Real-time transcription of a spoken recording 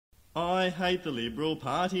I hate the Liberal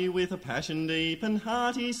Party with a passion deep and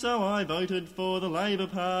hearty, so I voted for the Labor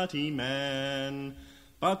Party man.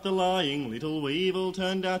 But the lying little weevil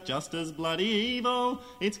turned out just as bloody evil.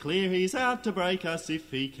 It's clear he's out to break us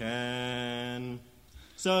if he can.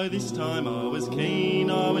 So this time I was keen,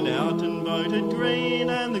 I went out and voted Green,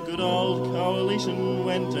 and the good old coalition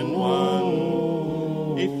went and won.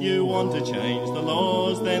 If you want to change the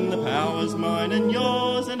laws, then the power's mine and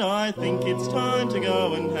yours, and I think it's time to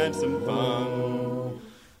go and have some fun.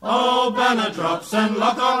 Oh, banner drops and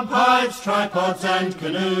lock-on pipes, tripods and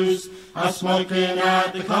canoes. A smoking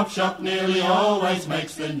at the cop shop nearly always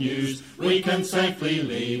makes the news. We can safely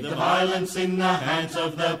leave the violence in the hands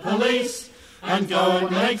of the police and go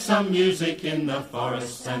and make some music in the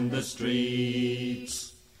forests and the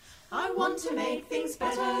streets. I want to make things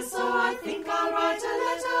better, so I think I'll write a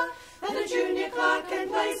letter that a junior clerk can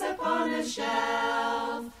place upon a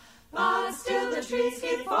shelf. But still the trees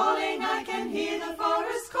keep falling, I can hear the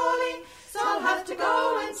forest calling, so I'll have to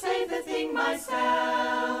go and save the thing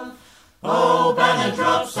myself. Oh, banner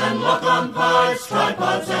drops and lock-on pipes,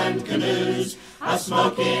 tripods and canoes. A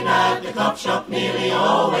smoking at the cop shop nearly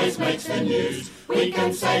always makes the news. We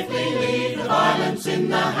can safely leave the violence in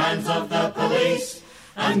the hands of the police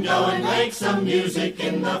and go and make some music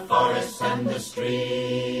in the forests and the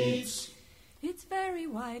streets. It's very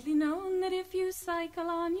widely known that if you cycle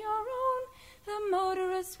on your own, the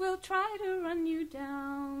motorists will try to run you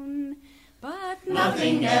down. But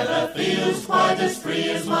nothing ever feels quite as free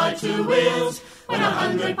as my two wheels when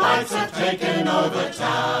 100 bikes have taken over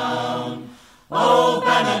town. Oh,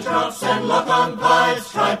 banner drops and lock-on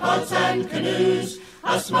pipes, tripods and canoes.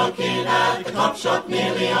 A smoking at the cop shop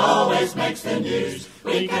nearly always makes the news.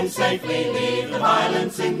 We can safely leave the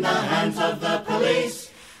violence in the hands of the police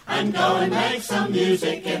and go and make some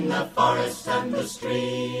music in the forests and the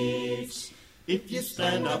streets. If you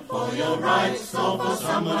stand up for your rights or for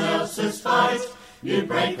someone else's fight, you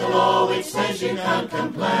break the law which says you can't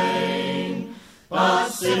complain. But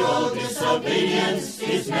civil disobedience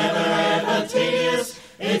is never ever tedious.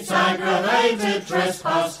 It's aggravated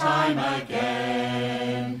trespass time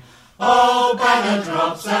again. Oh, banner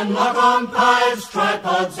drops and lock-on pipes,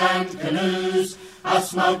 tripods and canoes. A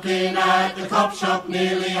smoking at the cop shop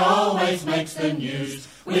nearly always makes the news.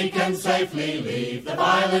 We can safely leave the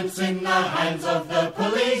violence in the hands of the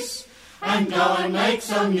police and go and make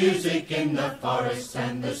some music in the forests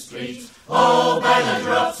and the streets. Oh, banner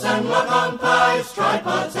drops and lock-on pipes,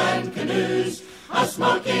 tripods and canoes. A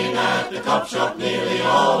smoking at the cop shop nearly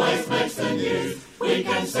always makes the news. We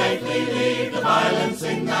can safely leave the violence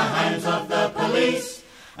in the hands of the police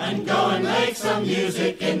and go and make some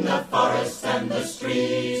music in the forests and the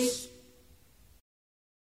streets.